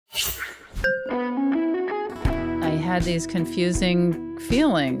I had these confusing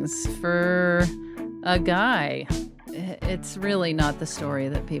feelings for a guy. It's really not the story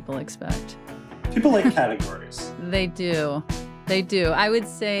that people expect. People like categories. They do. They do. I would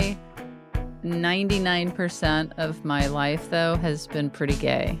say 99% of my life, though, has been pretty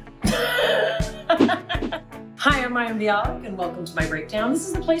gay. Hi, I'm Mayim Bialik, and welcome to my breakdown. This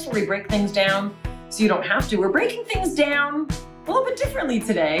is the place where we break things down so you don't have to. We're breaking things down a little bit differently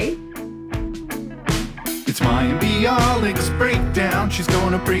today. It's Mayim Bialik's breakdown. She's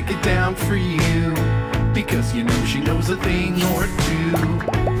gonna break it down for you, because you know she knows a thing or two.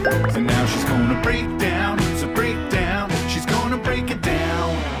 So now she's gonna break down. It's a breakdown. She's gonna break it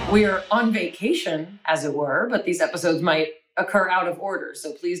down. We are on vacation, as it were, but these episodes might occur out of order.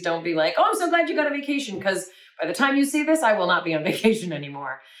 So please don't be like, oh, I'm so glad you got a vacation, because by the time you see this, I will not be on vacation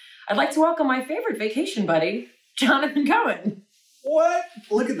anymore. I'd like to welcome my favorite vacation buddy, Jonathan Cohen. What?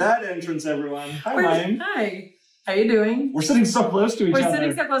 Look at that entrance, everyone. Hi, Mayim. Hi. How you doing? We're sitting so close to each other. We're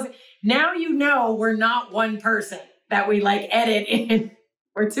sitting so close. Now you know we're not one person that we like edit in.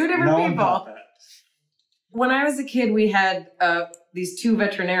 We're two different people. When I was a kid, we had these two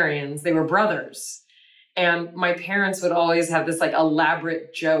veterinarians. They were brothers. And my parents would always have this like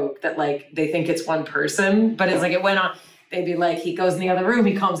elaborate joke that like they think it's one person, but it's like it went on. They'd be like, he goes in the other room,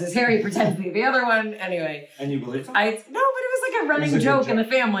 he combs his hair, he pretends to be the other one. Anyway. And you believe it? No, but it was like a running joke in the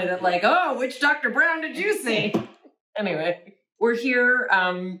family that like, oh, which Dr. Brown did you see? Anyway, we're here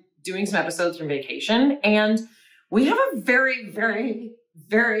doing some episodes from vacation, and we have a very, very,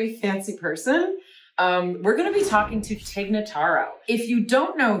 very fancy person. We're going to be talking to Tig Notaro. If you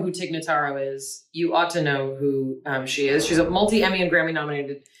don't know who Tig Notaro is, you ought to know who she is. She's a multi-Emmy and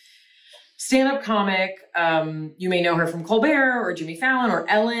Grammy-nominated stand-up comic. You may know her from Colbert or Jimmy Fallon or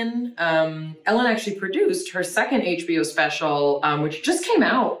Ellen. Ellen actually produced her second HBO special, which just came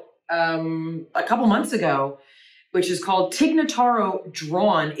out a couple months ago, which is called Tig Notaro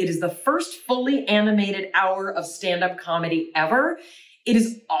Drawn. It is the first fully animated hour of stand-up comedy ever. It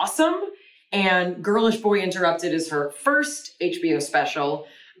is awesome. And Girlish Boy Interrupted is her first HBO special.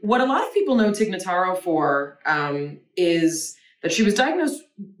 What a lot of people know Tig Notaro for is that she was diagnosed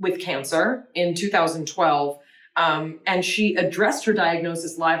with cancer in 2012, and she addressed her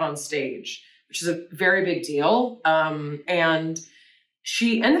diagnosis live on stage, which is a very big deal. And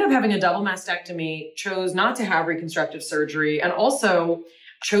she ended up having a double mastectomy, chose not to have reconstructive surgery, and also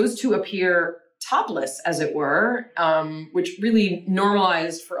chose to appear topless, as it were, which really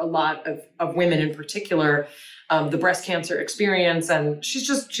normalized for a lot of women in particular, the breast cancer experience. And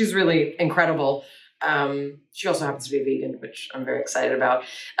she's really incredible. She also happens to be a vegan, which I'm very excited about.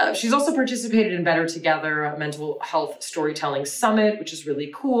 She's also participated in Better Together, a mental health storytelling summit, which is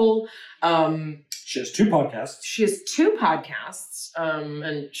really cool. She has two podcasts.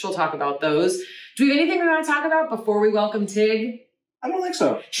 And she'll talk about those. Do we have anything we want to talk about before we welcome Tig? I don't think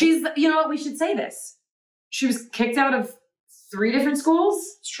so. You know what, we should say this. She was kicked out of 3 different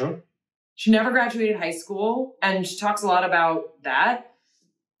schools. It's true. She never graduated high school, and she talks a lot about that.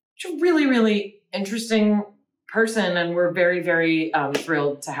 She's a really, really interesting person, and we're very, very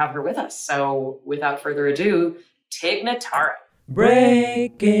thrilled to have her with us. So without further ado, Tig Notaro.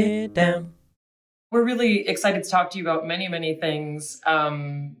 Break it down. We're really excited to talk to you about many, many things.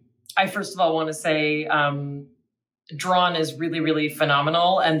 I first of all want to say Drawn is really, really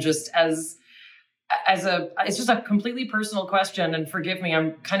phenomenal. And just it's just a completely personal question, and forgive me,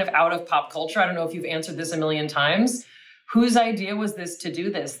 I'm kind of out of pop culture. I don't know if you've answered this a million times. Whose idea was this to do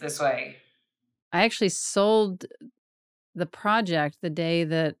this way? I actually sold the project the day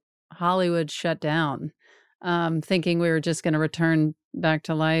that Hollywood shut down, thinking we were just going to return back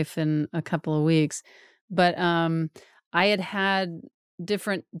to life in a couple of weeks. But I had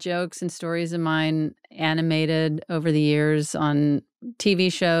different jokes and stories of mine animated over the years on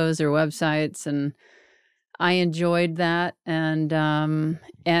TV shows or websites, and I enjoyed that. And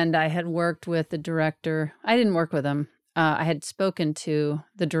I had worked with the director. I didn't work with him. I had spoken to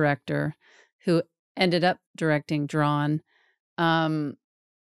the director who ended up directing Drawn, trying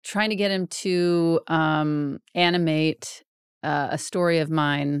to get him to animate a story of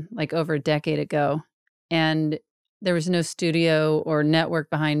mine like over a decade ago. And there was no studio or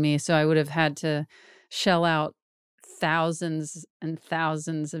network behind me, so I would have had to shell out thousands and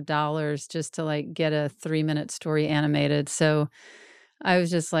thousands of dollars just to like get a 3-minute story animated. So I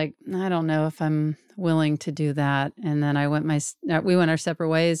was just like, I don't know if I'm willing to do that. And then we went our separate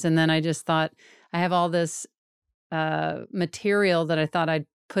ways. And then I just thought, I have all this material that I thought I'd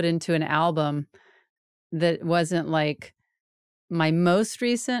put into an album that wasn't like my most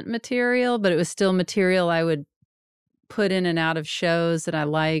recent material, but it was still material I would put in and out of shows that I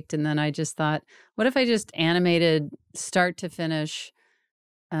liked. And then I just thought, what if I just animated start to finish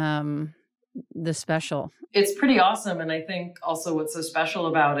the special? It's pretty awesome. And I think also what's so special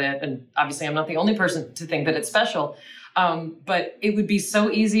about it, and obviously I'm not the only person to think that it's special, but it would be so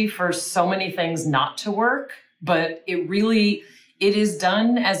easy for so many things not to work, but it is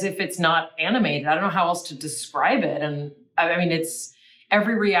done as if it's not animated. I don't know how else to describe it. And I mean, it's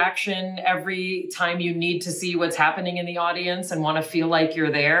every reaction, every time you need to see what's happening in the audience and want to feel like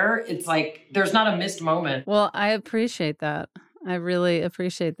you're there. It's like, there's not a missed moment. Well, I appreciate that. I really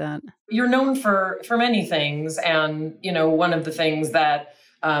appreciate that. You're known for many things. And, one of the things that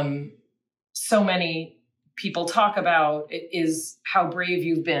so many people talk about is how brave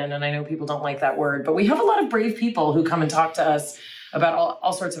you've been. And I know people don't like that word, but we have a lot of brave people who come and talk to us about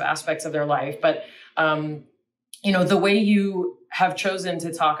all sorts of aspects of their life. But, the way you have chosen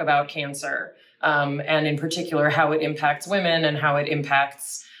to talk about cancer, and in particular, how it impacts women and how it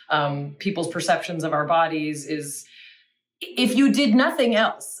impacts people's perceptions of our bodies is, if you did nothing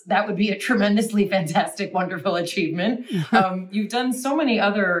else, that would be a tremendously fantastic, wonderful achievement. You've done so many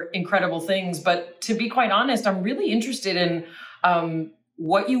other incredible things, but to be quite honest, I'm really interested in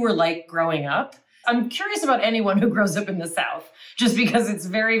what you were like growing up. I'm curious about anyone who grows up in the South, just because it's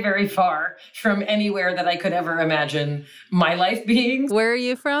very, very far from anywhere that I could ever imagine my life being. Where are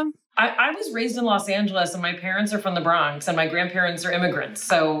you from? I was raised in Los Angeles, and my parents are from the Bronx, and my grandparents are immigrants.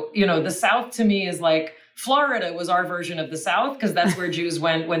 So, the South to me is like, Florida was our version of the South, because that's where Jews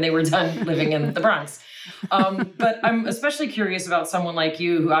went when they were done living in the Bronx. But I'm especially curious about someone like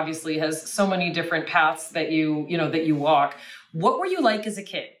you, who obviously has so many different paths that that you walk. What were you like as a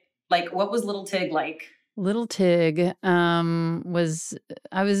kid? Like, what was little Tig like? Little Tig I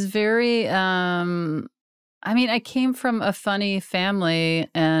was very, I came from a funny family,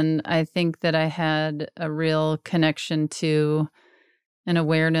 and I think that I had a real connection to an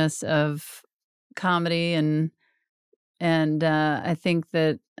awareness of comedy, and I think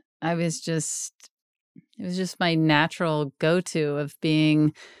that it was just my natural go-to of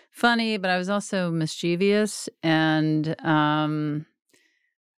being funny, but I was also mischievous, and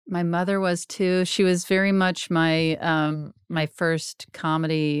my mother was too. She was very much my my first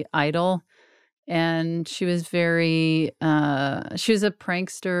comedy idol, and she was very she was a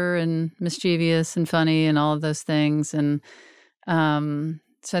prankster and mischievous and funny and all of those things, and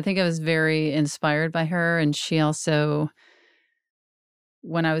so I think I was very inspired by her. And she also,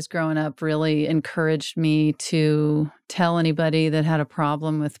 when I was growing up, really encouraged me to tell anybody that had a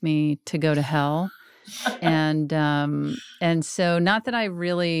problem with me to go to hell. And so not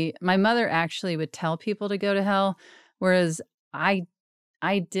that my mother actually would tell people to go to hell, whereas I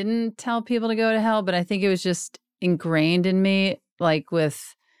didn't tell people to go to hell, but I think it was just ingrained in me, like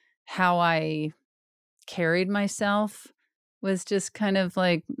with how I carried myself was just kind of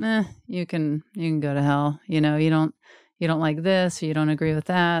like, you can go to hell. You don't like this, or you don't agree with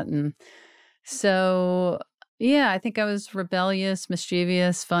that. And so, yeah, I think I was rebellious,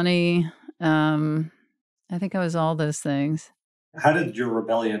 mischievous, funny. I think I was all those things. How did your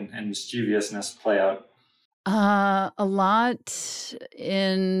rebellion and mischievousness play out? A lot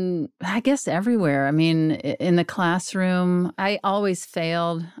I guess everywhere. I mean, in the classroom, I always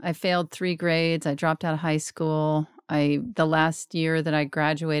failed. I failed 3 grades. I dropped out of high school. The last year that I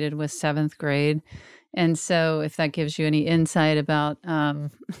graduated was 7th grade. And so if that gives you any insight about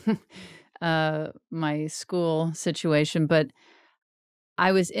my school situation, but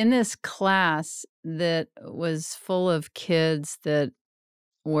I was in this class that was full of kids that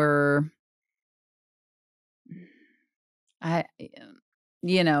were,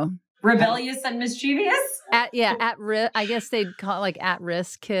 Rebellious and mischievous? At risk. I guess they'd call it like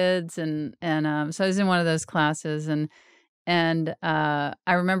at-risk kids, and so I was in one of those classes, and I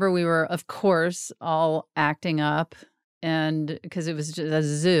remember we were, of course, all acting up, and because it was just a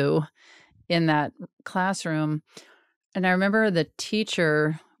zoo in that classroom, and I remember the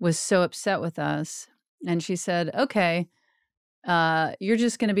teacher was so upset with us, and she said, "Okay, you're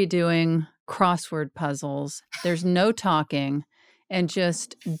just going to be doing crossword puzzles. There's no talking, and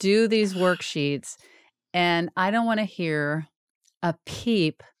just do these worksheets. And I don't want to hear a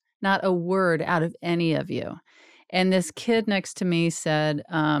peep, not a word out of any of you." And this kid next to me said,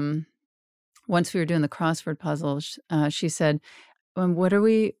 once we were doing the crossword puzzles, she said, what are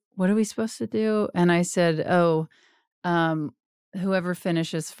we supposed to do? And I said, whoever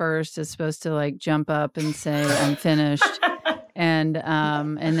finishes first is supposed to like jump up and say, "I'm finished." And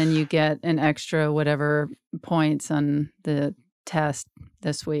then you get an extra whatever points on the test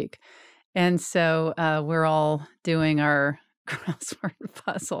this week. And so we're all doing our crossword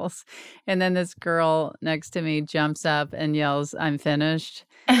puzzles. And then this girl next to me jumps up and yells, "I'm finished."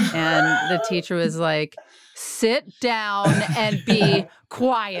 And the teacher was like, "Sit down and be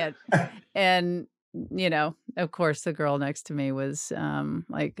quiet." And, of course, the girl next to me was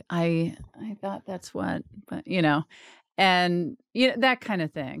like, I thought that's what, but, and, that kind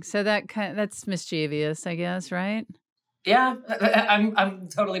of thing. So that's mischievous, I guess, right? Yeah, I'm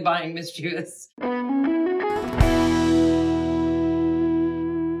totally buying mischievous.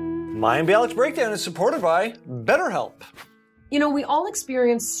 Mayim Bialik's Breakdown is supported by BetterHelp. We all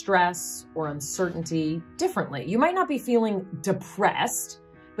experience stress or uncertainty differently. You might not be feeling depressed,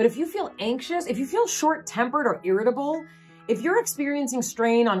 but if you feel anxious, if you feel short-tempered or irritable, if you're experiencing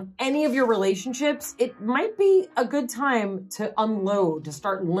strain on any of your relationships, it might be a good time to unload, to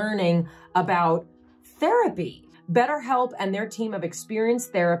start learning about therapy. BetterHelp and their team of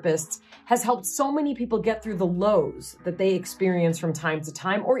experienced therapists has helped so many people get through the lows that they experience from time to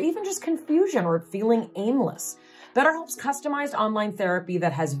time, or even just confusion or feeling aimless. BetterHelp's customized online therapy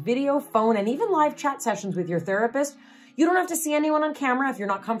that has video, phone, and even live chat sessions with your therapist. You don't have to see anyone on camera if you're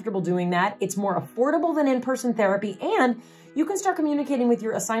not comfortable doing that. It's more affordable than in-person therapy, and you can start communicating with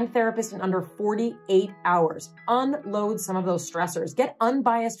your assigned therapist in under 48 hours. Unload some of those stressors. Get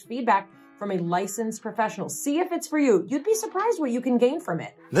unbiased feedback from a licensed professional. See if it's for you. You'd be surprised what you can gain from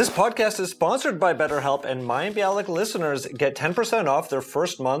it. This podcast is sponsored by BetterHelp, and Mayim Bialik listeners get 10% off their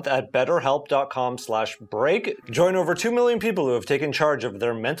first month at betterhelp.com/break. Join over 2 million people who have taken charge of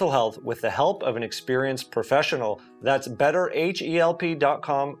their mental health with the help of an experienced professional. That's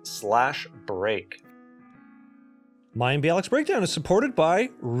betterhelp.com/break. Mayim Bialik's Breakdown is supported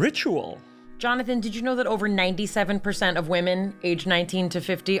by Ritual. Jonathan, did you know that over 97% of women aged 19 to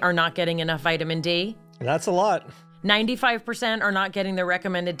 50 are not getting enough vitamin D? That's a lot. 95% are not getting the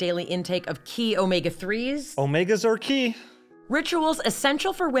recommended daily intake of key omega-3s. Omegas are key. Ritual's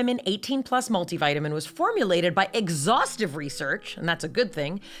Essential for Women 18 Plus multivitamin was formulated by exhaustive research, and that's a good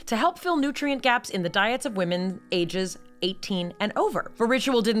thing, to help fill nutrient gaps in the diets of women ages 18 and over. But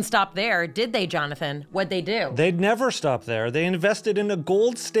Ritual didn't stop there, did they, Jonathan? What'd they do? They'd never stop there. They invested in a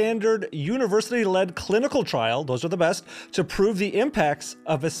gold standard university-led clinical trial, those are the best, to prove the impacts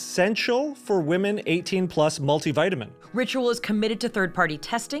of Essential for Women 18 Plus multivitamin. Ritual is committed to third-party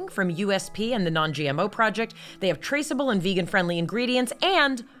testing from USP and the Non-GMO Project. They have traceable and vegan-friendly ingredients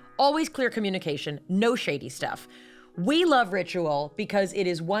and always clear communication, no shady stuff. We love Ritual because it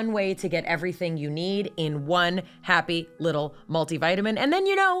is one way to get everything you need in one happy little multivitamin. And then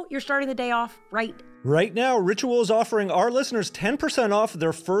you're starting the day off right. Right now, Ritual is offering our listeners 10% off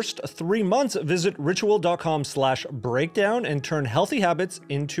their first 3 months. Visit ritual.com/breakdown and turn healthy habits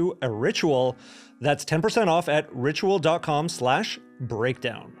into a ritual. That's 10% off at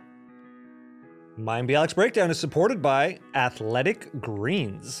ritual.com/breakdown. Mayim Bialik's Breakdown is supported by Athletic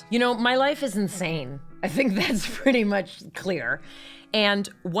Greens. My life is insane. I think that's pretty much clear. And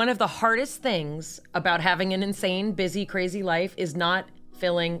one of the hardest things about having an insane, busy, crazy life is not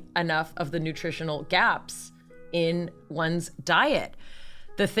filling enough of the nutritional gaps in one's diet.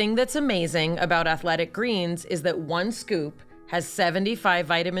 The thing that's amazing about Athletic Greens is that one scoop has 75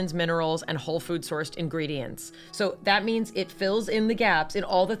 vitamins, minerals, and whole food sourced ingredients. So that means it fills in the gaps in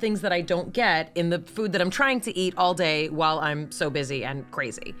all the things that I don't get in the food that I'm trying to eat all day while I'm so busy and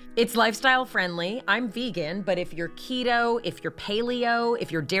crazy. It's lifestyle friendly. I'm vegan, but if you're keto, if you're paleo,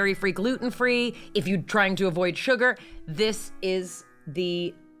 if you're dairy-free, gluten-free, if you're trying to avoid sugar, this is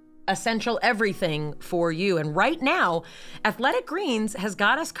the essential everything for you. And right now, Athletic Greens has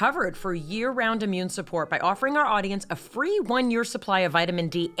got us covered for year-round immune support by offering our audience a free 1-year supply of vitamin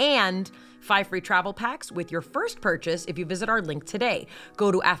D and 5 free travel packs with your first purchase if you visit our link today.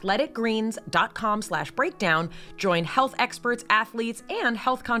 Go to athleticgreens.com/breakdown, join health experts, athletes, and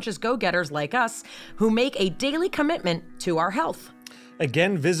health-conscious go-getters like us who make a daily commitment to our health.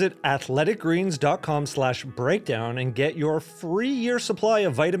 Again, visit athleticgreens.com/breakdown and get your free year supply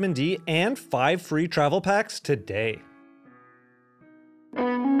of vitamin D and 5 free travel packs today.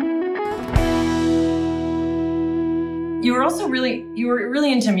 You were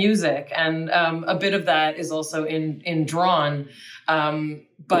really into music, and a bit of that is also in Drawn.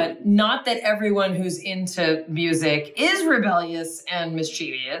 But not that everyone who's into music is rebellious and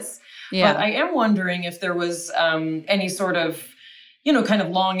mischievous. Yeah. But I am wondering if there was any sort of kind of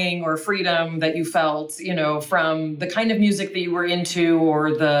longing or freedom that you felt, from the kind of music that you were into,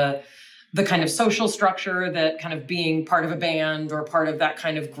 or the kind of social structure that kind of being part of a band or part of that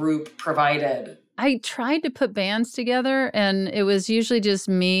kind of group provided. I tried to put bands together, and it was usually just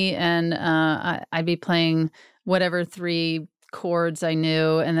me, and I'd be playing whatever 3 chords I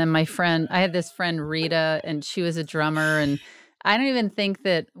knew. And then I had this friend Rita, and she was a drummer, and I don't even think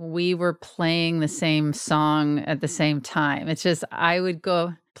that we were playing the same song at the same time. It's just I would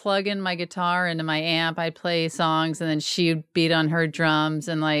go plug in my guitar into my amp, I'd play songs, and then she'd beat on her drums,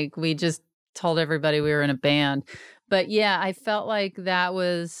 and like we just told everybody we were in a band. But yeah, I felt like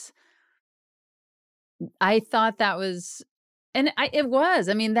I thought that was, and it was.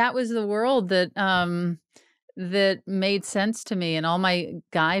 I mean, that was the world that that made sense to me. And all my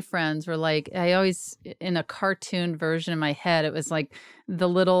guy friends were like, I always, in a cartoon version in my head, it was like the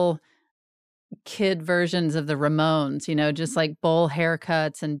little kid versions of the Ramones, just like bowl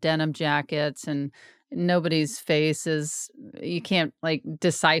haircuts and denim jackets, and nobody's face you can't like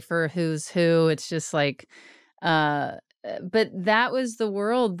decipher who's who. It's just like, but that was the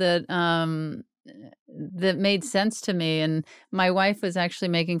world that that made sense to me. And my wife was actually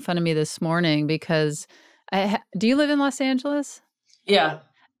making fun of me this morning because do you live in Los Angeles? Yeah.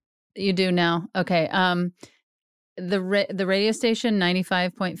 You do now? Okay. The radio station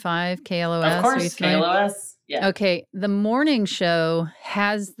 95.5 KLOS. Of course, KLOS. Yeah. Okay. The morning show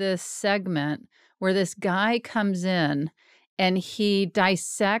has this segment where this guy comes in and he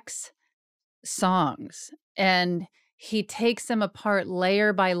dissects songs, and he takes them apart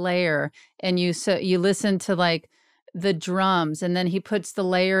layer by layer, and you listen to like the drums, and then he puts the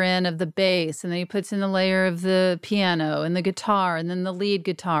layer in of the bass, and then he puts in the layer of the piano and the guitar, and then the lead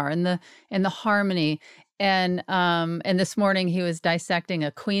guitar and the harmony. And this morning he was dissecting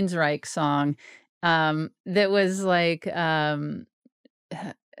a Queensryche song that was like my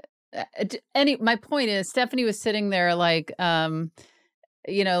point is, Stephanie was sitting there like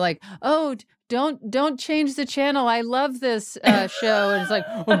like, oh, don't change the channel. I love this show. And it's like,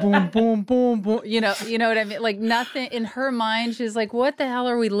 oh, boom, boom, boom, boom. You know what I mean? Like nothing in her mind. She's like, what the hell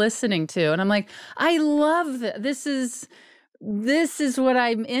are we listening to? And I'm like, I love this. This is what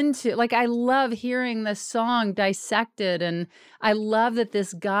I'm into. Like, I love hearing the song dissected. And I love that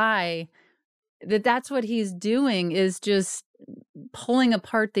this guy, that's what he's doing, is just pulling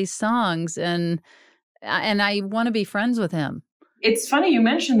apart these songs. And I want to be friends with him. It's funny you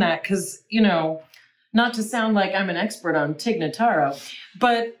mentioned that because, not to sound like I'm an expert on Tig Notaro,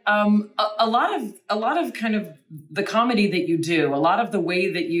 but a lot of kind of the comedy that you do, a lot of the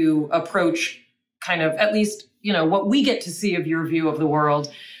way that you approach kind of, at least, what we get to see of your view of the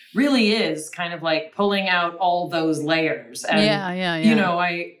world really is kind of like pulling out all those layers. And,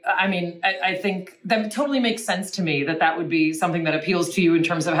 I mean, I think that totally makes sense to me that would be something that appeals to you in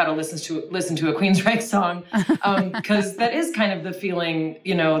terms of how to listen to a Queensryche song. Because that is kind of the feeling,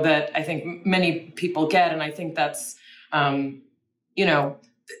 that I think many people get. And I think that's,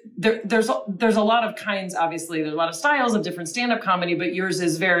 there's a lot of kinds, obviously there's a lot of styles of different stand-up comedy, but yours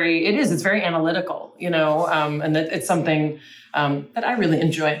is it's very analytical, and that it's something that I really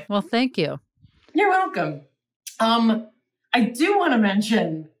enjoy. Well, thank you. You're welcome. I do want to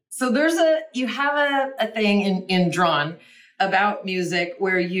mention, so you have a thing in Drawn about music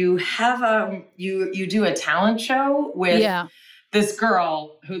where you have you do a talent show with this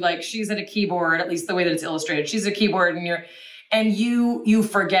girl who, like, she's at a keyboard, at least the way that it's illustrated. She's a keyboard, and you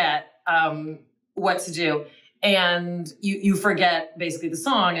forget what to do. And you forget basically the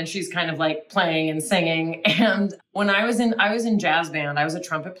song, and she's kind of like playing and singing. And when I was in jazz band, I was a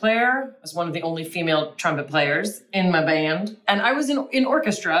trumpet player. I was one of the only female trumpet players in my band. And I was in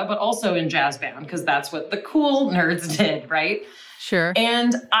orchestra, but also in jazz band, because that's what the cool nerds did, right? Sure.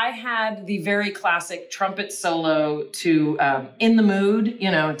 And I had the very classic trumpet solo to In the Mood,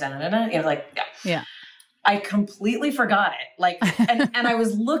 da-da-da, like, yeah. I completely forgot it. Like, and I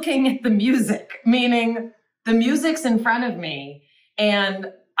was looking at the music, meaning the music's in front of me,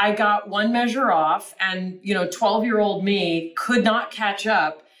 and I got one measure off, and, 12-year-old me could not catch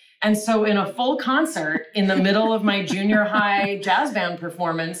up. And so in a full concert in the middle of my junior high jazz band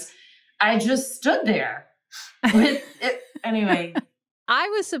performance, I just stood there with it. Anyway. I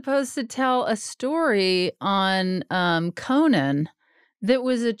was supposed to tell a story on Conan that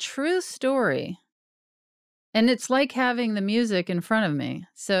was a true story. And it's like having the music in front of me.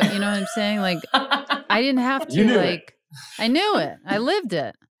 So, you know what I'm saying? Like, I didn't have to, I knew it. I lived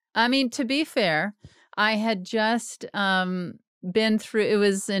it. I mean, to be fair, I had just been through, it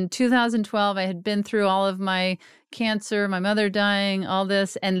was in 2012, I had been through all of my cancer, my mother dying, all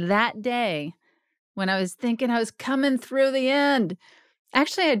this. And that day, when I was thinking I was coming through the end,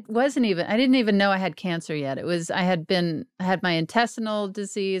 actually, I didn't even know I had cancer yet. I had my intestinal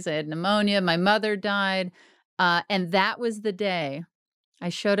disease, I had pneumonia, my mother died. And that was the day I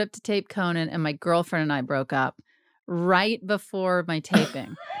showed up to tape Conan, and my girlfriend and I broke up right before my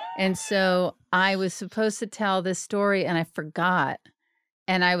taping. And so I was supposed to tell this story and I forgot.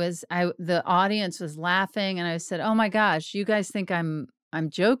 And the audience was laughing and I said, "Oh my gosh, you guys think I'm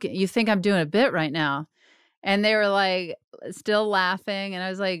joking. You think I'm doing a bit right now." And they were like still laughing and I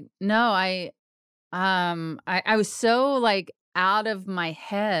was like, "No, I was so like out of my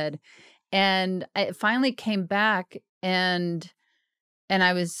head." And I finally came back and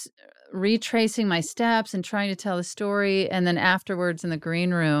I was retracing my steps and trying to tell the story. And then afterwards in the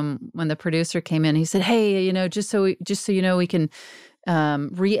green room, when the producer came in, he said, "Hey, just so you know, we can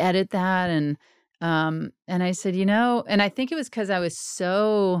re-edit that." And I said, and I think it was because I was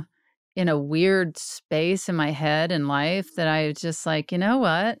so in a weird space in my head and life that I was just like, you know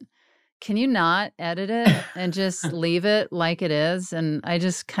what? Can you not edit it and just leave it like it is? And I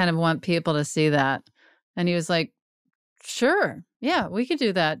just kind of want people to see that. And he was like, "Sure. Yeah, we could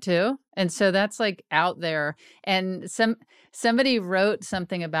do that too." And so that's like out there. And somebody wrote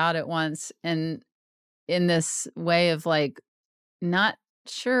something about it once and in this way of like not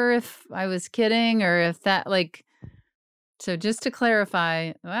sure if I was kidding or if that like so just to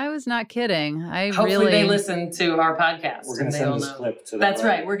clarify, I was not kidding. Hopefully they listen to our podcast. We're going to send this clip to them. That's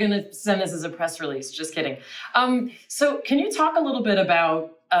right. We're going to send this as a press release. Just kidding. So can you talk a little bit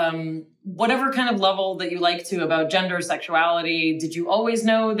about whatever kind of level that you like to about gender, sexuality? Did you always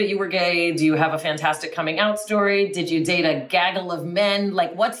know that you were gay? Do you have a fantastic coming out story? Did you date a gaggle of men?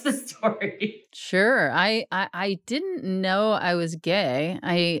 Like, what's the story? Sure. I didn't know I was gay.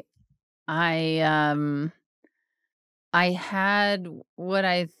 I had what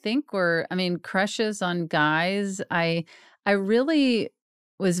I think were, crushes on guys. I really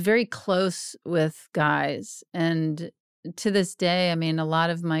was very close with guys. And to this day, a lot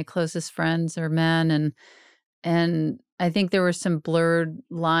of my closest friends are men. And I think there were some blurred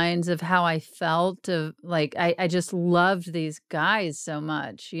lines of how I felt of like, I just loved these guys so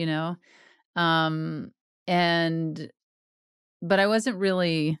much, but I wasn't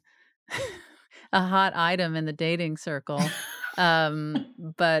really a hot item in the dating circle,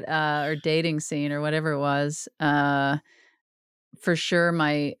 or dating scene or whatever it was. For sure,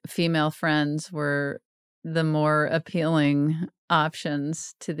 my female friends were the more appealing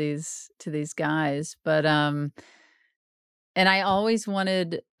options to these guys. But and I always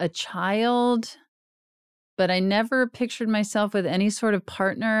wanted a child, but I never pictured myself with any sort of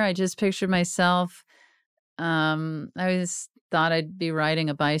partner. I just pictured myself. I always thought I'd be riding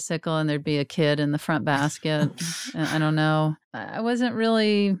a bicycle and there'd be a kid in the front basket. I don't know. I wasn't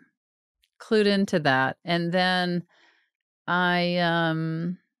really clued into that. And then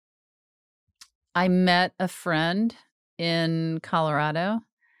I met a friend in Colorado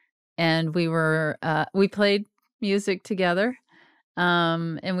and we played music together.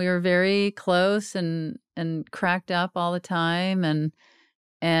 And we were very close and cracked up all the time.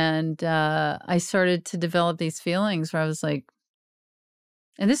 And I started to develop these feelings where I was like,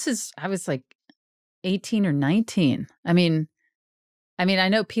 I was like 18 or 19. I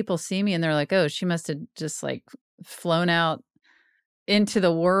know people see me and they're like, "Oh, she must have just like flown out into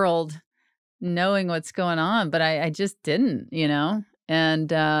the world knowing what's going on." But I just didn't, And,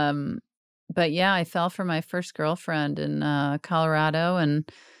 but yeah, I fell for my first girlfriend in Colorado and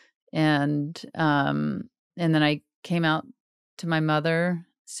then I came out to my mother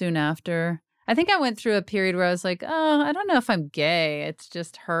soon after. I think I went through a period where I was like, "Oh, I don't know if I'm gay. It's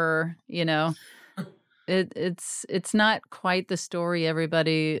just her, It's not quite the story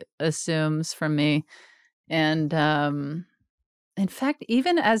everybody assumes from me." And in fact,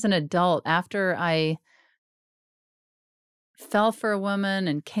 even as an adult, after I fell for a woman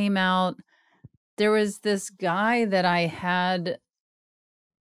and came out, there was this guy that I had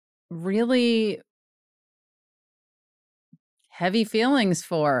really heavy feelings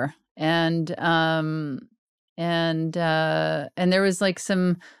for. And there was like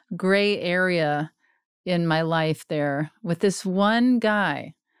some gray area in my life there with this one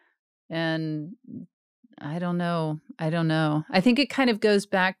guy. And I don't know. I think it kind of goes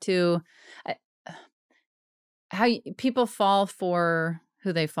back to how people fall for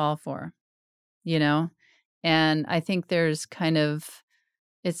who they fall for, And I think there's kind of,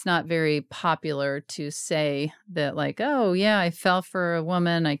 it's not very popular to say that like, "Oh yeah, I fell for a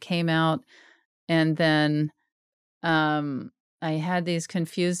woman, I came out, and then I had these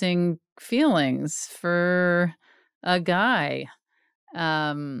confusing feelings for a guy."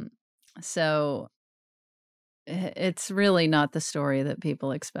 So it's really not the story that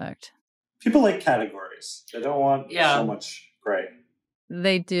people expect. People like categories. They don't want so much gray.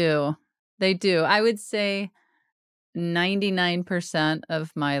 They do. I would say 99%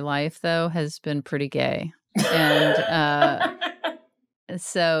 of my life, though, has been pretty gay. And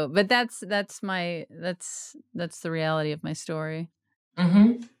so, but that's the reality of my story.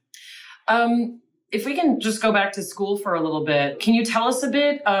 Mm-hmm. If we can just go back to school for a little bit, can you tell us a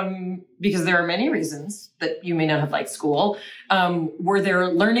bit, because there are many reasons that you may not have liked school. Were there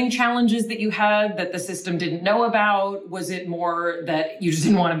learning challenges that you had that the system didn't know about? Was it more that you just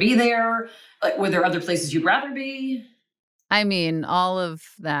didn't want to be there? Like, were there other places you'd rather be? I mean, all of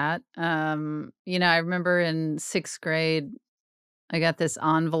that. I remember in 6th grade, I got this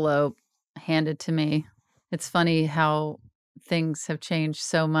envelope handed to me. It's funny how things have changed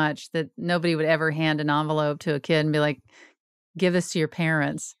so much that nobody would ever hand an envelope to a kid and be like, give this to your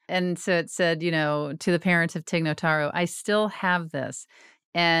parents. And so it said, to the parents of Tig Notaro, I still have this.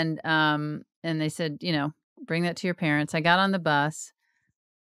 And they said, bring that to your parents. I got on the bus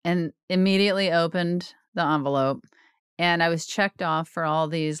and immediately opened the envelope. And I was checked off for all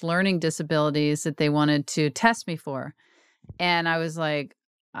these learning disabilities that they wanted to test me for. And I was like,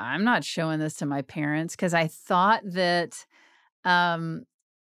 I'm not showing this to my parents, because I thought that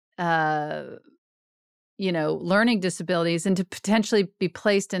learning disabilities and to potentially be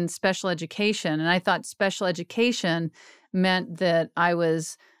placed in special education. And I thought special education meant that I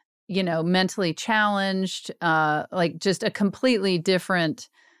was, mentally challenged, like just a completely different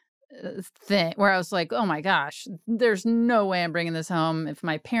thing, where I was like, oh my gosh, there's no way I'm bringing this home. If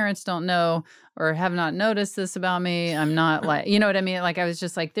my parents don't know or have not noticed this about me, I'm not like, you know what I mean? Like, I was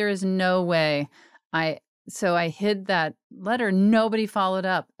just like, there is no way. So I hid that letter. Nobody followed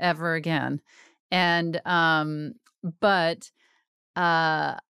up ever again. And, but,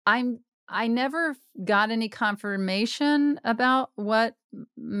 I never got any confirmation about what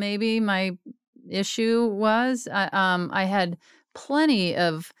maybe my issue was. I had plenty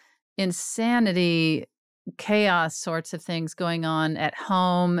of insanity, chaos sorts of things going on at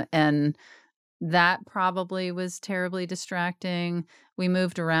home, and that probably was terribly distracting. We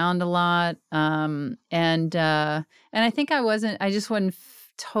moved around a lot. And I think I just wasn't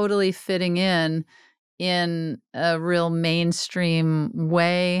totally fitting in a real mainstream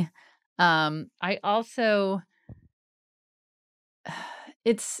way. I also,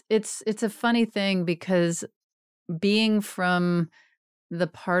 it's a funny thing, because being from the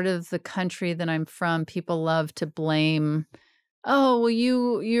part of the country that I'm from, people love to blame, oh, well,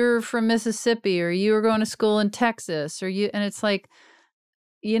 you're from Mississippi, or you were going to school in Texas, and it's like,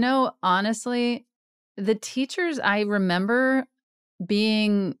 honestly, the teachers, I remember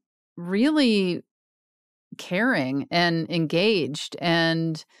being really caring and engaged,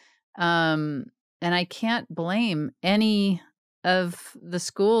 and I can't blame any of the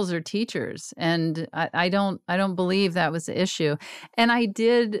schools or teachers. And I don't believe that was the issue. And I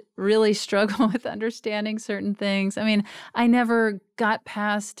did really struggle with understanding certain things. I mean, I never got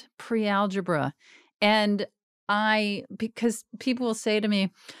past pre-algebra. And because people will say to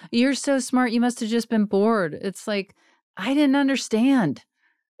me, you're so smart, you must have just been bored. It's like, I didn't understand.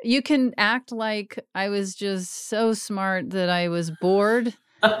 You can act like I was just so smart that I was bored.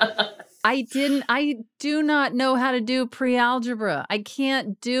 I do not know how to do pre-algebra. I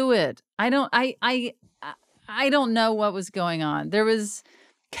can't do it. I don't know what was going on. There was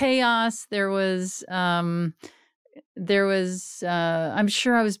chaos. I'm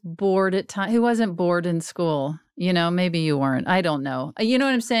sure I was bored at times. Who wasn't bored in school? Maybe you weren't. I don't know. You know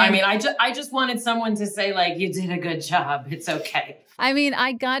what I'm saying? I mean, I just wanted someone to say, like, you did a good job. It's okay. I mean,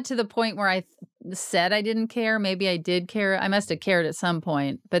 I got to the point where I said I didn't care. Maybe I did care. I must have cared at some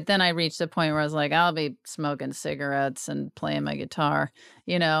point. But then I reached a point where I was like, I'll be smoking cigarettes and playing my guitar,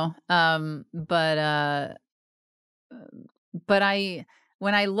 But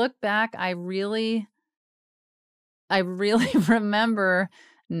when I look back, I really remember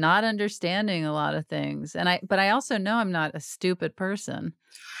not understanding a lot of things. But I also know I'm not a stupid person.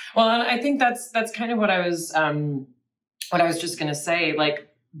 Well, and I think that's kind of what I was just going to say. Like,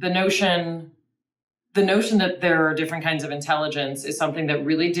 the notion that there are different kinds of intelligence is something that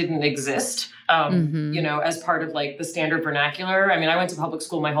really didn't exist, as part of like the standard vernacular. I mean, I went to public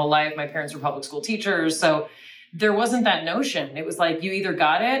school my whole life. My parents were public school teachers. So there wasn't that notion. It was like, you either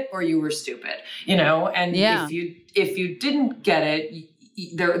got it or you were stupid, and if you didn't get it,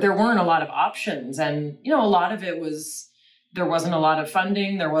 there weren't a lot of options. And, a lot of it was, there wasn't a lot of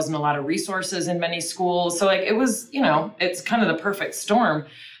funding. There wasn't a lot of resources in many schools. So like, it was, it's kind of the perfect storm.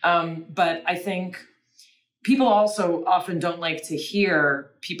 But I think people also often don't like to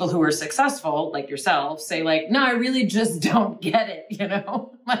hear people who are successful, like yourself, say like, no, I really just don't get it,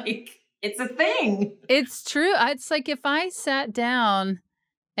 like, it's a thing. It's true. It's like, if I sat down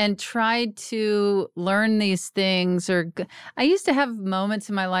and tried to learn these things. I used to have moments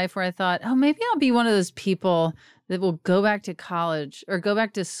in my life where I thought, oh, maybe I'll be one of those people that will go back to college or go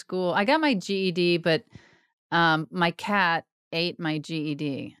back to school. I got my GED, but my cat ate my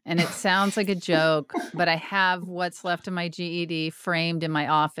GED. And it sounds like a joke, but I have what's left of my GED framed in my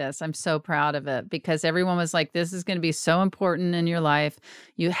office. I'm so proud of it because everyone was like, this is going to be so important in your life.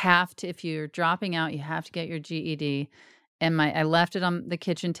 You have to, if you're dropping out, you have to get your GED. And I left it on the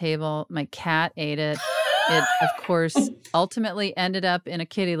kitchen table. My cat ate it. It, of course, ultimately ended up in a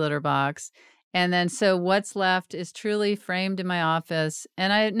kitty litter box. And then so what's left is truly framed in my office,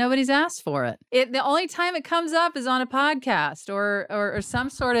 and nobody's asked for it. The only time it comes up is on a podcast or some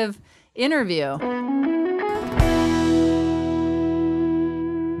sort of interview.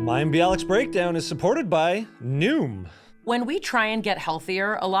 Mayim Bialik's breakdown is supported by Noom. When we try and get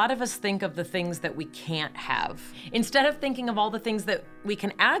healthier, a lot of us think of the things that we can't have, instead of thinking of all the things that we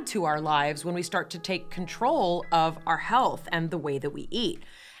can add to our lives when we start to take control of our health and the way that we eat.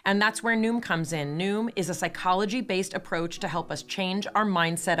 And that's where Noom comes in. Noom is a psychology-based approach to help us change our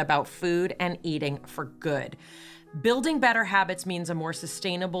mindset about food and eating for good. Building better habits means a more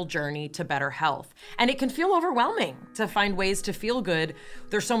sustainable journey to better health. And it can feel overwhelming to find ways to feel good.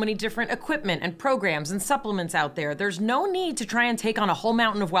 There's so many different equipment and programs and supplements out there. There's no need to try and take on a whole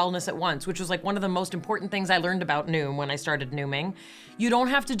mountain of wellness at once, which was like one of the most important things I learned about Noom when I started Nooming. You don't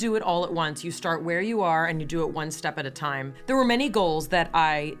have to do it all at once. You start where you are and you do it one step at a time. There were many goals that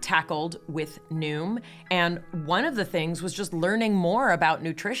I tackled with Noom, and one of the things was just learning more about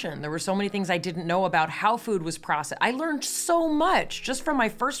nutrition. There were so many things I didn't know about how food was processed. I learned so much just from my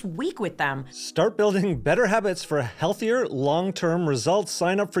first week with them. Start building better habits for healthier, long-term results.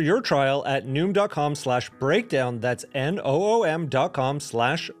 Sign up for your trial at noom.com/breakdown. That's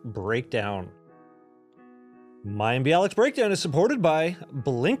NOOM.com/breakdown. Mayim Bialik's breakdown is supported by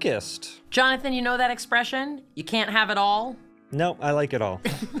Blinkist. Jonathan, you know that expression? You can't have it all? No, I like it all.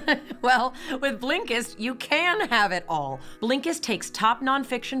 Well, with Blinkist, you can have it all. Blinkist takes top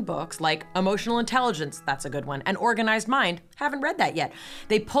nonfiction books like Emotional Intelligence, that's a good one, and Organized Mind, haven't read that yet.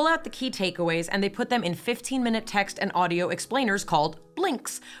 They pull out the key takeaways and they put them in 15-minute text and audio explainers called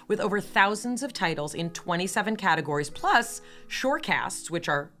Blinks, with over thousands of titles in 27 categories, plus Shorecasts, which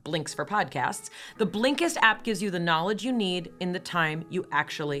are Blinks for podcasts. The Blinkist app gives you the knowledge you need in the time you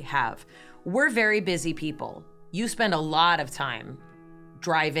actually have. We're very busy people. You spend a lot of time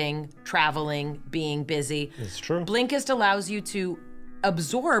driving, traveling, being busy. It's true. Blinkist allows you to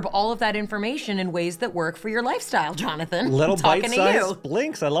absorb all of that information in ways that work for your lifestyle, Jonathan. Little Talking to you. bite-sized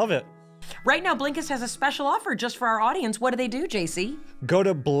Blinks. I love it. Right now, Blinkist has a special offer just for our audience. What do they do, JC? Go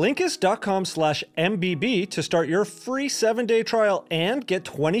to Blinkist.com/MBB to start your free 7-day trial and get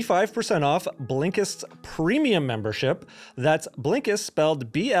 25% off Blinkist's premium membership. That's Blinkist,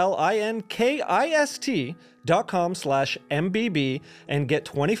 spelled Blinkist.com/MBB, and get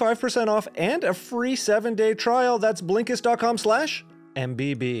 25% off and a free 7-day trial. That's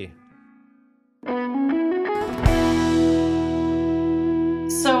Blinkist.com/MBB.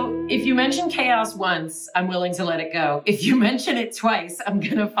 So if you mention chaos once, I'm willing to let it go. If you mention it twice, I'm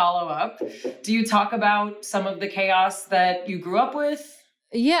going to follow up. Do you talk about some of the chaos that you grew up with?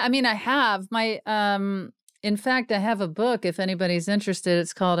 Yeah, I mean, I have in fact, I have a book if anybody's interested.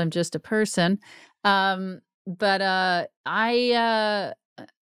 It's called I'm Just a Person. My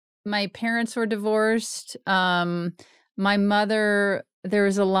parents were divorced. My mother, there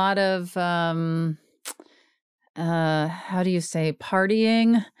was a lot of, how do you say,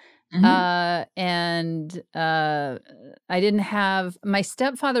 partying. And I didn't have, my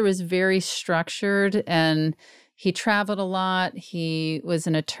stepfather was very structured and he traveled a lot. He was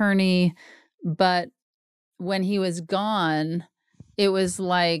an attorney, but when he was gone, it was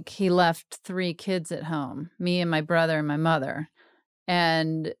like he left 3 kids at home, me and my brother and my mother.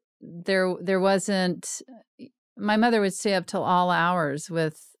 And there wasn't, my mother would stay up till all hours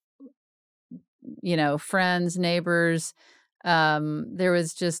with, friends, neighbors. There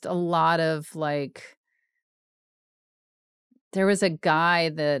was just a lot of there was a guy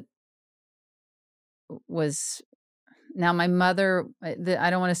that was, now my mother, I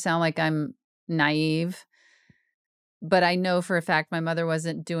don't want to sound like I'm naive, but I know for a fact my mother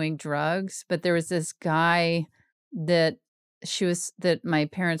wasn't doing drugs, but there was this guy that my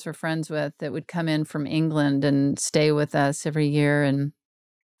parents were friends with that would come in from England and stay with us every year. And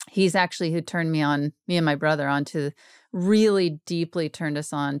he's actually who turned me and my brother on to, really deeply turned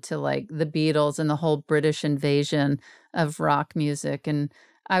us on to the Beatles and the whole British invasion of rock music. And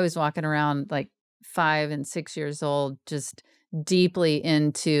I was walking around 5 and 6 years old, just deeply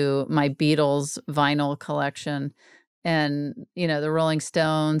into my Beatles vinyl collection. the Rolling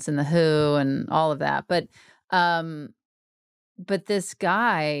Stones and the Who and all of that. But this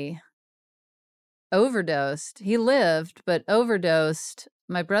guy overdosed. He lived, but overdosed.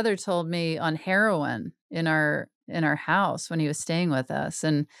 My brother told me on heroin in our house when he was staying with us.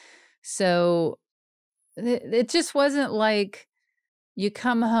 And so it just wasn't like you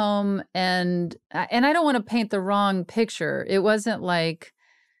come home and I don't want to paint the wrong picture. It wasn't like,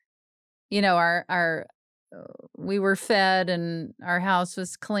 our we were fed and our house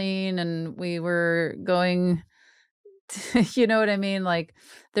was clean and we were going you know what I mean? Like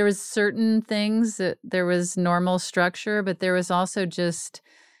there was certain things that there was normal structure, but there was also just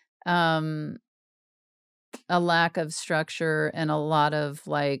a lack of structure and a lot of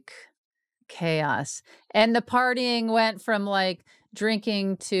like chaos. And the partying went from like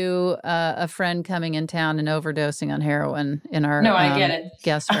drinking to a friend coming in town and overdosing on heroin in our I get it.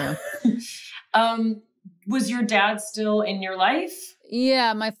 Guest room. Was your dad still in your life?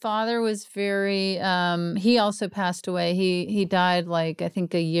 Yeah, my father was very, he also passed away. He died like, I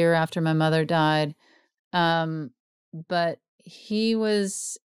think a year after my mother died. But he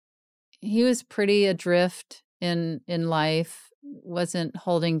was pretty adrift in life, wasn't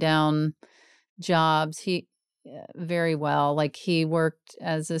holding down jobs. He very well, like he worked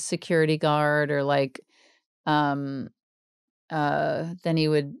as a security guard or like, then he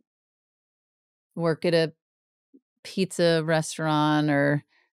would work at a pizza restaurant or,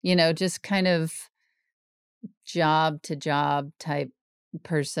 just kind of job to job type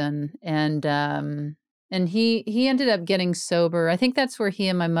person. And he ended up getting sober. I think that's where he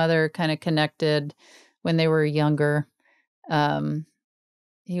and my mother kind of connected when they were younger.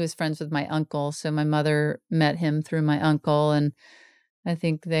 He was friends with my uncle. So my mother met him through my uncle. And I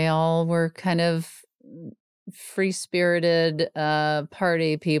think they all were kind of free-spirited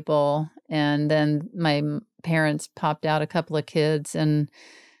party people. And then my parents popped out a couple of kids and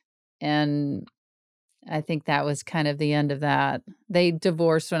I think that was kind of the end of that. They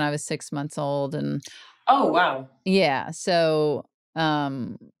divorced when I was 6 months old and oh wow. Yeah. So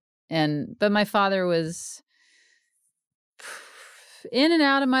but my father was in and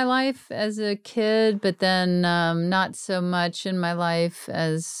out of my life as a kid, but then not so much in my life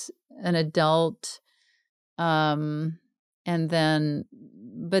as an adult.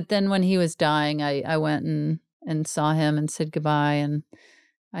 But then when he was dying, I went and saw him and said goodbye. And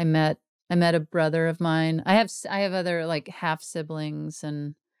I met a brother of mine. I have other like half siblings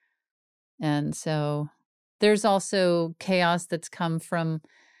and so there's also chaos that's come from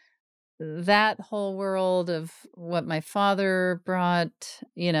that whole world of what my father brought,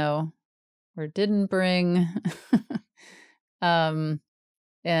 or didn't bring.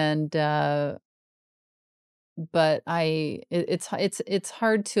 But it's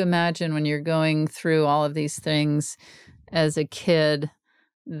hard to imagine when you're going through all of these things as a kid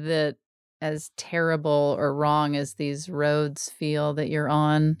that as terrible or wrong as these roads feel that you're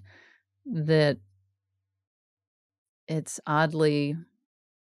on, that it's oddly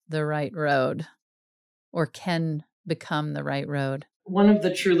the right road or can become the right road. One of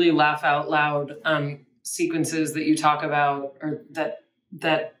the truly laugh out loud sequences that you talk about, or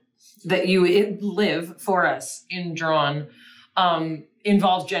that you live for us in Drawn,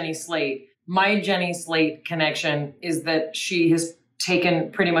 involves Jenny Slate. My Jenny Slate connection is that she has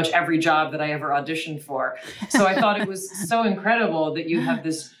taken pretty much every job that I ever auditioned for. So I thought it was so incredible that you have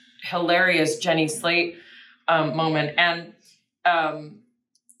this hilarious Jenny Slate moment. And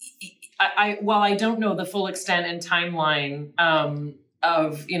while I don't know the full extent and timeline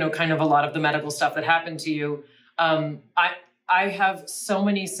of, kind of a lot of the medical stuff that happened to you, I have so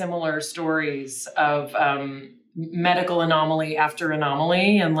many similar stories of medical anomaly after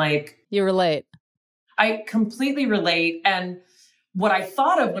anomaly. And like... You relate. I completely relate. And what I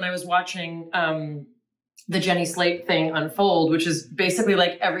thought of when I was watching the Jenny Slate thing unfold, which is basically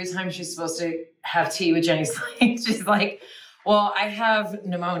like every time she's supposed to have tea with Jenny Slate, she's like, well, I have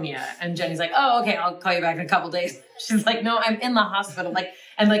pneumonia. And Jenny's like, oh, okay, I'll call you back in a couple days. She's like, no, I'm in the hospital.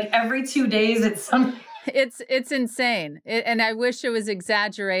 And every 2 days it's something. It's insane. And I wish it was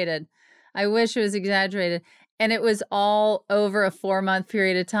exaggerated. And it was all over a 4-month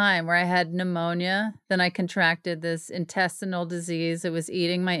period of time where I had pneumonia. Then I contracted this intestinal disease. It was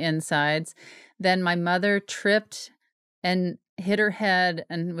eating my insides. Then my mother tripped and hit her head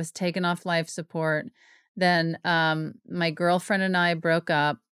and was taken off life support. Then my girlfriend and I broke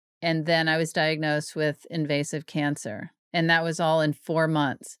up. And then I was diagnosed with invasive cancer. And that was all in 4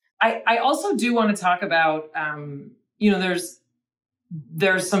 months. I also do want to talk about,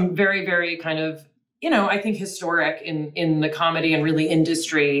 there's some very, very kind of, I think historic in the comedy and really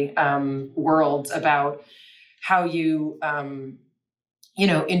industry worlds about how you,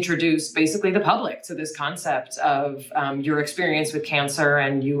 introduced basically the public to this concept of your experience with cancer.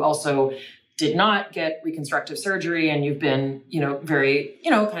 And you also did not get reconstructive surgery, and you've been, very,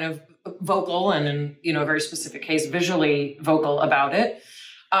 kind of vocal and in, a very specific case, visually vocal about it.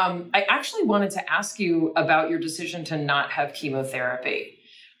 I actually wanted to ask you about your decision to not have chemotherapy.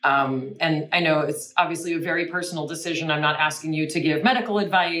 And I know it's obviously a very personal decision. I'm not asking you to give medical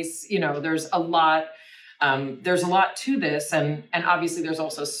advice. There's a lot to this. And obviously there's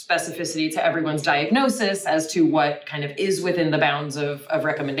also specificity to everyone's diagnosis as to what kind of is within the bounds of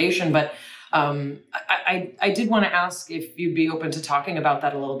recommendation. But I did want to ask if you'd be open to talking about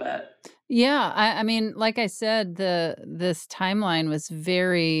that a little bit. Yeah, I mean, like I said, this timeline was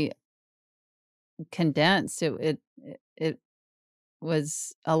very condensed. It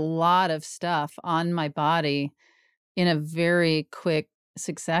was a lot of stuff on my body in a very quick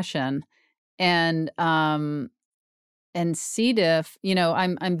succession. And C. diff,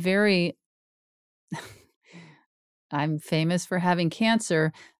 I'm very I'm famous for having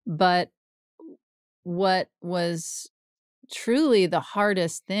cancer, but what was truly the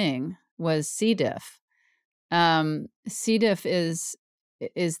hardest thing was C. diff. C. diff is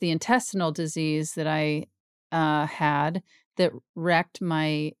the intestinal disease that I had that wrecked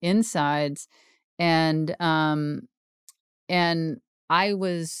my insides, and I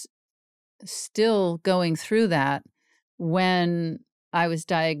was still going through that when I was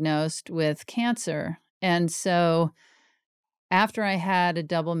diagnosed with cancer. And so after I had a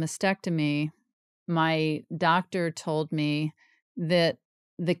double mastectomy, my doctor told me that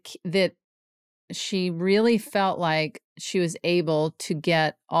that she really felt like she was able to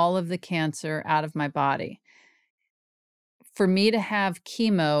get all of the cancer out of my body. For me to have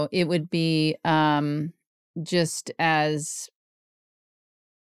chemo, it would be just as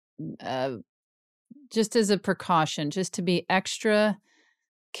a precaution, just to be extra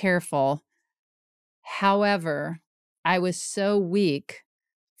careful. However, I was so weak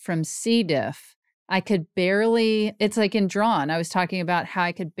from C. diff, I could barely, it's like in Drawn, I was talking about how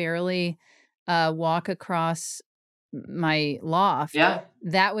I could barely walk across my loft. Yeah.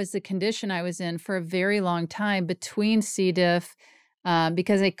 That was the condition I was in for a very long time between C. diff,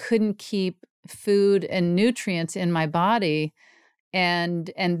 because I couldn't keep food and nutrients in my body. And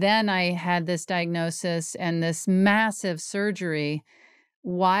then I had this diagnosis and this massive surgery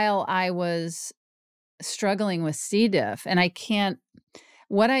while I was struggling with C. diff. And I can't,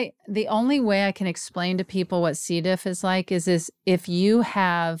 the only way I can explain to people what C. diff is like is if you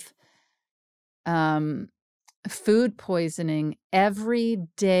have food poisoning every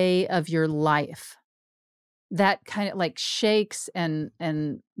day of your life, that kind of like shakes and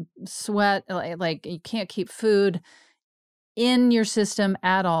sweat, like you can't keep food in your system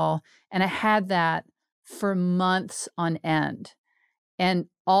at all. And I had that for months on end, and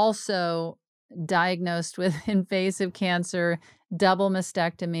also diagnosed with invasive cancer, double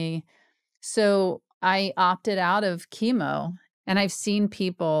mastectomy. So I opted out of chemo, and I've seen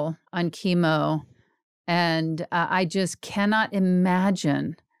people on chemo, and I just cannot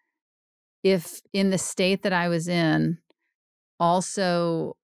imagine if in the state that I was in,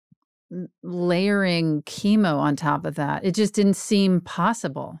 also layering chemo on top of that. It just didn't seem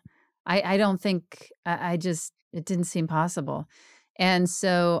possible. I don't think, it didn't seem possible. And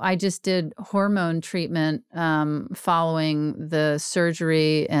so I just did hormone treatment following the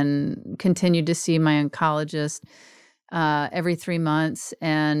surgery, and continued to see my oncologist every 3 months.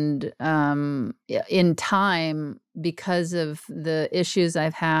 And in time, because of the issues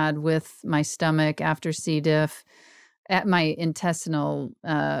I've had with my stomach after C. diff, at my intestinal,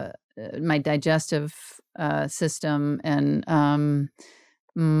 my digestive system, and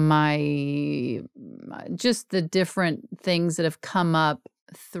just the different things that have come up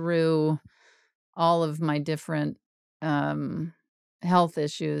through all of my different health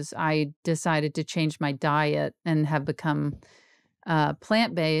issues, I decided to change my diet and have become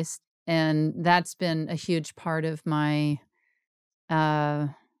plant-based. And that's been a huge part of my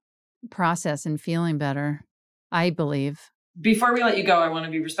process in feeling better, I believe. Before we let you go, I want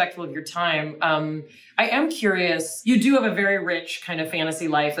to be respectful of your time. I am curious, you do have a very rich kind of fantasy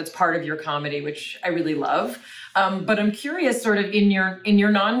life that's part of your comedy, which I really love. But I'm curious, sort of in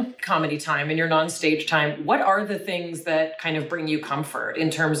your non-comedy time, in your non-stage time, what are the things that kind of bring you comfort in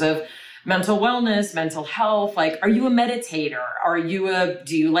terms of mental wellness, mental health? Like, are you a meditator?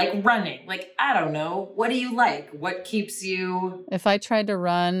 Do you like running? Like, I don't know. What do you like? What keeps you? If I tried to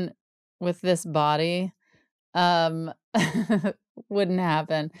run with this body, wouldn't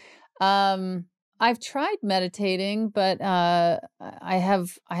happen. I've tried meditating, but I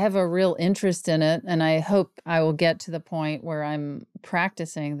have a real interest in it, and I hope I will get to the point where I'm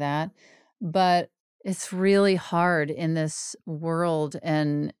practicing that. But it's really hard in this world,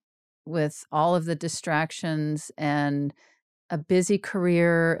 and with all of the distractions and a busy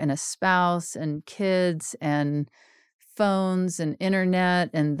career and a spouse and kids and phones and internet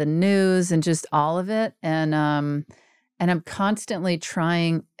and the news and just all of it. And I'm constantly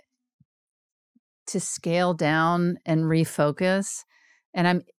trying to scale down and refocus.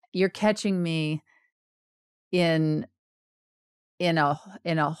 And you're catching me in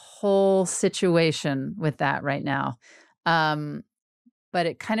a whole situation with that right now. But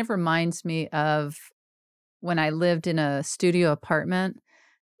it kind of reminds me of when I lived in a studio apartment.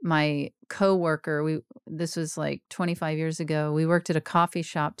 My coworker, this was like 25 years ago. We worked at a coffee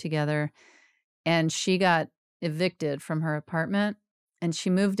shop together, and she got evicted from her apartment, and she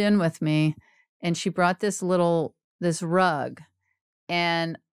moved in with me, and she brought this rug,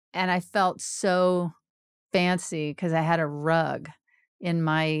 and I felt so fancy because I had a rug in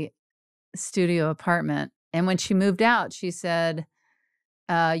my studio apartment. And when she moved out, she said,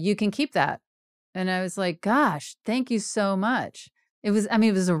 "You can keep that." And I was like, "Gosh, thank you so much." It was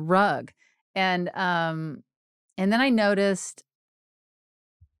a rug. And then I noticed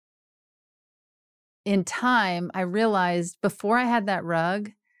in time, I realized before I had that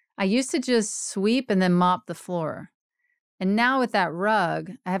rug, I used to just sweep and then mop the floor. And now with that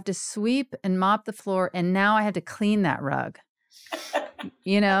rug, I have to sweep and mop the floor, and now I have to clean that rug.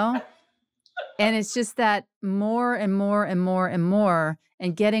 You know? And it's just that more and more and more and more,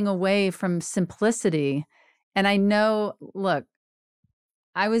 and getting away from simplicity. And I know, look,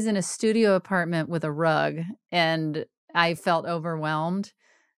 I was in a studio apartment with a rug, and I felt overwhelmed.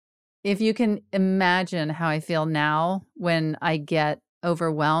 If you can imagine how I feel now when I get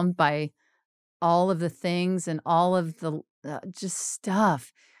overwhelmed by all of the things and all of the just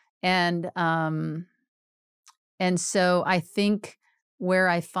stuff. And so I think where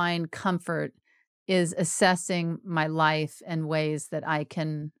I find comfort is assessing my life in ways that I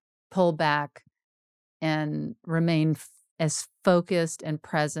can pull back and remain as focused and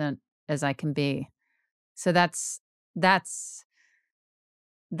present as I can be. So that's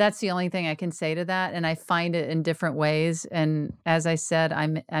the only thing I can say to that. And I find it in different ways. And as I said,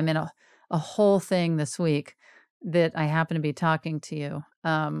 I'm in a whole thing this week that I happen to be talking to you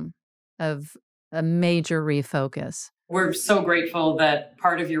of a major refocus. We're so grateful that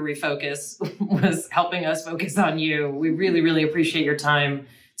part of your refocus was helping us focus on you. We really, really appreciate your time.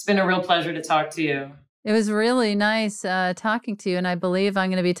 It's been a real pleasure to talk to you. It was really nice talking to you, and I believe I'm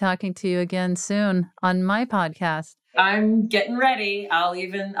going to be talking to you again soon on my podcast. I'm getting ready. I'll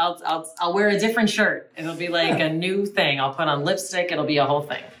wear a different shirt. It'll be like a new thing. I'll put on lipstick. It'll be a whole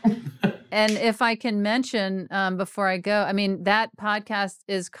thing. And if I can mention before I go, I mean, that podcast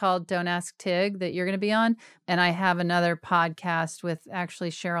is called Don't Ask Tig that you're going to be on. And I have another podcast with actually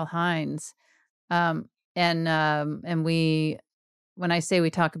Cheryl Hines. And we, when I say we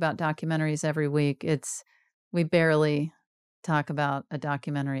talk about documentaries every week, we barely talk about a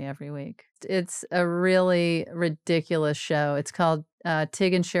documentary every week. It's a really ridiculous show. It's called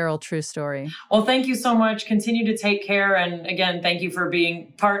Tig and Cheryl True Story. Well, thank you so much. Continue to take care. And again, thank you for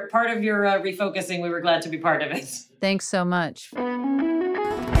being part of your refocusing. We were glad to be part of it. Thanks so much.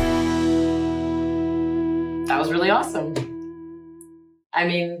 That was really awesome. I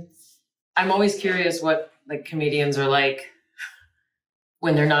mean, I'm always curious what like comedians are like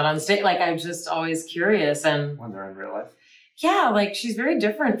when they're not on stage. Like, I'm just always curious. And When they're in real life. yeah, like she's very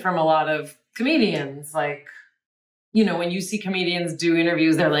different from a lot of comedians. Like, you know, when you see comedians do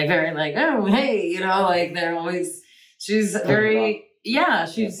interviews, they're like very like, oh, hey, you know, like they're always, she's very, yeah,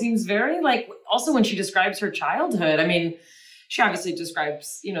 she seems very like, also when she describes her childhood, I mean, she obviously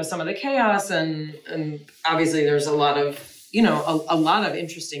describes, you know, some of the chaos and obviously there's a lot of, you know, a lot of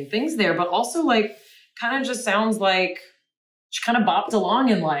interesting things there, but also like kind of just sounds like she kind of bopped along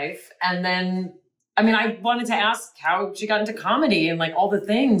in life. And then, I mean, I wanted to ask how she got into comedy and like all the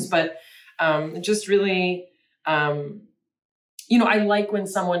things, but just really, you know, I like when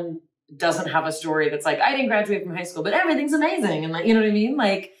someone doesn't have a story that's like, I didn't graduate from high school, but everything's amazing. And like, you know what I mean?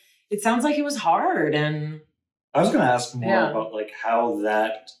 Like, it sounds like it was hard. And I was going to ask more about like how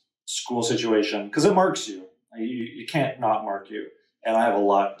that school situation, because it marks you. You can't not mark you. And I have a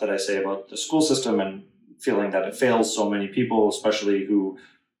lot that I say about the school system and feeling that it fails so many people, especially who,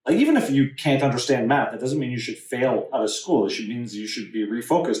 like, even if you can't understand math, that doesn't mean you should fail out of school. It means you should be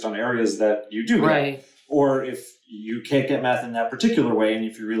refocused on areas that you do. Right. Or if you can't get math in that particular way, and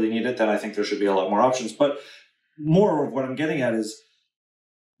if you really need it, then I think there should be a lot more options. But more of what I'm getting at is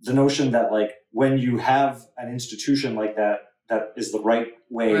the notion that, like, when you have an institution like that, that is the right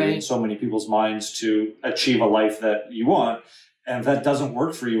way in so many people's minds to achieve a life that you want. And if that doesn't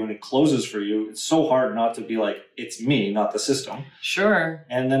work for you and it closes for you, it's so hard not to be like, it's me, not the system. Sure.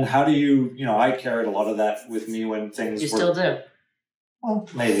 And then how do you, I carried a lot of that with me when things You still do. Well,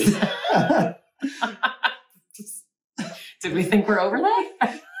 maybe. Did we think we're over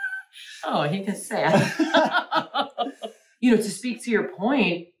that? Oh, he can say it. To speak to your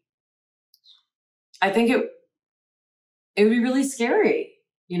point, I think it would be really scary,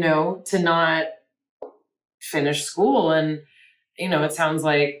 to not finish school. And, it sounds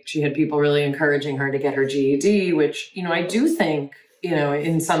like she had people really encouraging her to get her GED, which, I do think,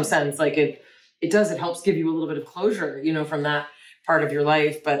 in some sense, like it helps give you a little bit of closure, from that part of your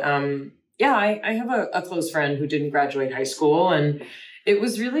life. But, I have a close friend who didn't graduate high school, and it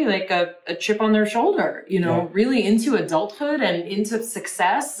was really like a chip on their shoulder, really into adulthood and into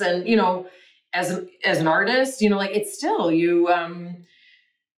success. And, as an artist, it's still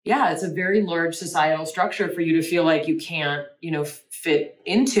it's a very large societal structure for you to feel like you can't, fit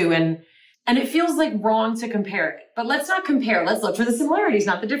into. And it feels like wrong to compare it, but let's not compare. Let's look for the similarities,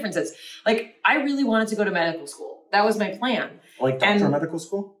 not the differences. Like, I really wanted to go to medical school. That was my plan. Like doctor medical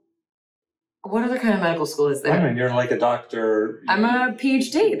school? What other kind of medical school is there? I mean, you're like a doctor. I'm a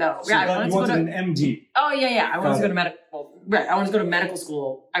PhD though. So I wanted an MD. Oh yeah. I wanted to go to medical. Right. I wanted to go to medical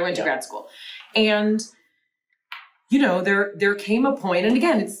school. I went to grad school, and there came a point, and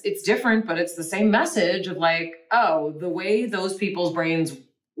again, it's different, but it's the same message of like, oh, the way those people's brains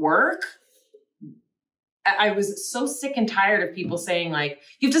work. I was so sick and tired of people saying like,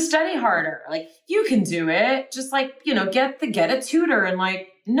 you have to study harder. Like, you can do it. Just like, get a tutor. And like,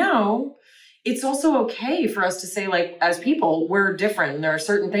 no, it's also okay for us to say like, as people, we're different. And there are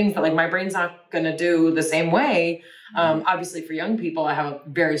certain things that like my brain's not going to do the same way. Obviously for young people, I have a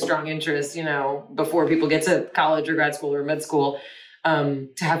very strong interest, before people get to college or grad school or med school, to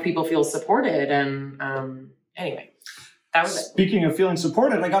have people feel supported. And anyway. That was it. Speaking of feeling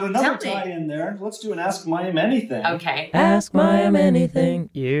supported, I got another tie in there. Let's do an Ask Mayim Anything. Okay. Ask Mayim Anything.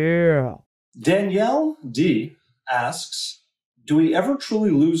 Yeah. Danielle D asks, do we ever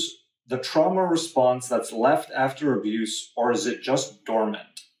truly lose the trauma response that's left after abuse, or is it just dormant?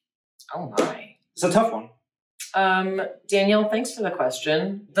 Oh my. It's a tough one. Danielle, thanks for the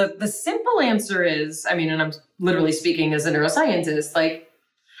question. The simple answer is, and I'm literally speaking as a neuroscientist, like,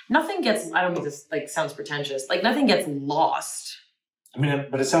 nothing gets, I don't mean this like sounds pretentious, like nothing gets lost.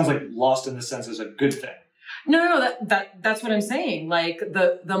 But it sounds like lost in this sense is a good thing. No, that's what I'm saying. Like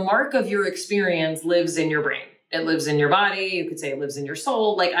the mark of your experience lives in your brain. It lives in your body. You could say it lives in your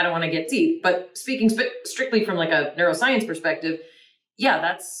soul. Like, I don't want to get deep, but speaking strictly from like a neuroscience perspective,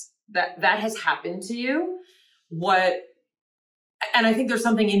 that has happened to you. And I think there's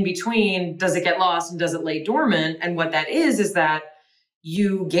something in between. Does it get lost and does it lay dormant? And what that is that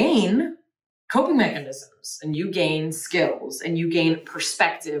you gain coping mechanisms and you gain skills and you gain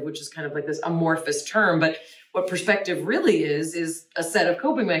perspective, which is kind of like this amorphous term. But what perspective really is a set of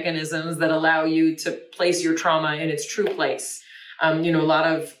coping mechanisms that allow you to place your trauma in its true place. A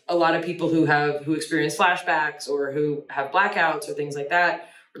lot of people who experience flashbacks or who have blackouts or things like that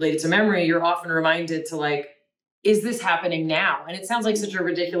related to memory, you're often reminded to like, is this happening now? And it sounds like such a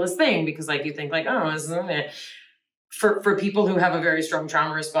ridiculous thing because like you think like, oh, for people who have a very strong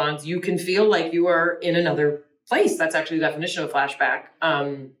trauma response, you can feel like you are in another place. That's actually the definition of flashback,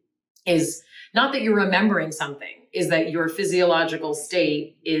 is not that you're remembering something, is that your physiological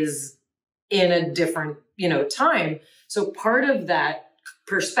state is in a different, time. So part of that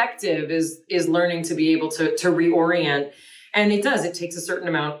perspective is learning to be able to reorient. And it takes a certain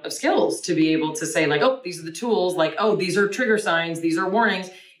amount of skills to be able to say like, oh, these are the tools, like, oh, these are trigger signs, these are warnings.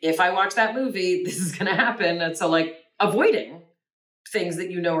 If I watch that movie, this is going to happen. And so like avoiding things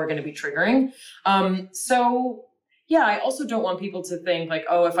that are going to be triggering. I also don't want people to think like,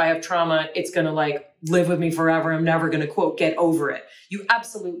 oh, if I have trauma, it's going to like live with me forever. I'm never going to quote, get over it. You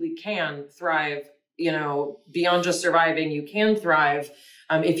absolutely can thrive, beyond just surviving. You can thrive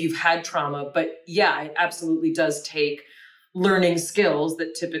if you've had trauma. But yeah, it absolutely does take learning skills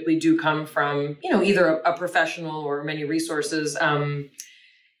that typically do come from, either a professional or many resources.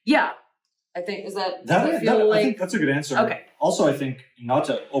 I think, I think that's a good answer. Okay. Also, I think not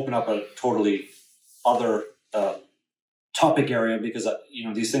to open up a totally other topic area because,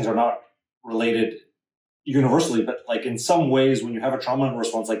 these things are not related universally, but like in some ways, when you have a trauma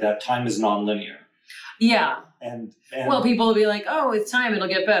response like that, time is nonlinear. Yeah. And well, people will be like, oh, with time, it'll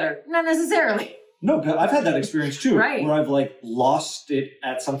get better. Not necessarily. No, but I've had that experience too, right. Where I've like lost it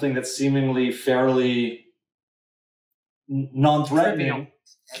at something that's seemingly fairly non-threatening.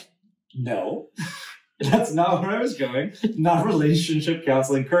 No, that's not where I was going. Not relationship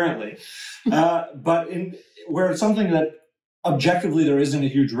counseling currently. But where it's something that objectively there isn't a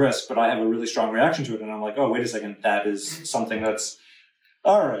huge risk, but I have a really strong reaction to it. And I'm like, oh, wait a second. That is something that's,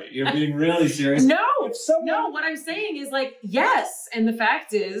 all right, you're being really serious. No, what I'm saying is like, yes. And the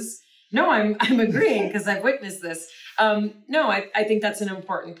fact is, no, I'm agreeing because I've witnessed this. No, I think that's an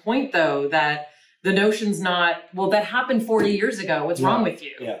important point though, that the notion's not, well, that happened 40 years ago. What's wrong with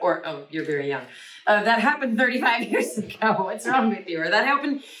you? Yeah. Or, oh, you're very young. That happened 35 years ago. What's wrong with you? Or that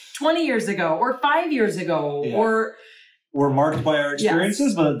happened 20 years ago or 5 years ago. Yeah. Or we're marked by our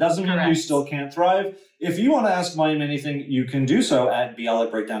experiences, but it doesn't mean you still can't thrive. If you want to ask Mayim anything, you can do so at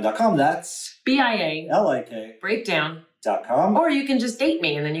bialikbreakdown.com. That's BIALIK breakdown.com. Or you can just date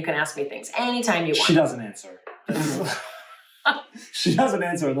me and then you can ask me things anytime you want. She doesn't answer. She doesn't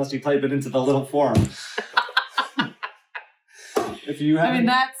answer unless you type it into the little form. If you have, I mean,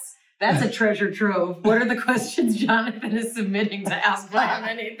 that's a treasure trove. What are the questions Jonathan is submitting to Ask Mayim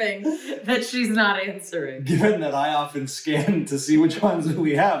Anything that she's not answering? Given that I often scan to see which ones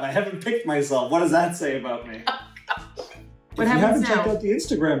we have, I haven't picked myself. What does that say about me? What happens now? If you haven't checked out the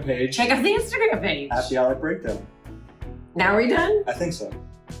Instagram page, check out the Instagram page. At Bialik Breakdown. Now are we done? I think so.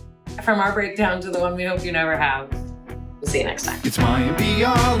 From our breakdown to the one we hope you never have. We'll see you next time. It's Mayim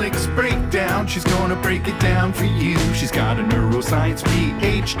Bialik's breakdown. She's gonna break it down for you. She's got a neuroscience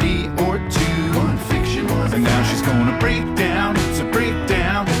PhD or two. One fiction, and now she's gonna break down. It's a breakdown.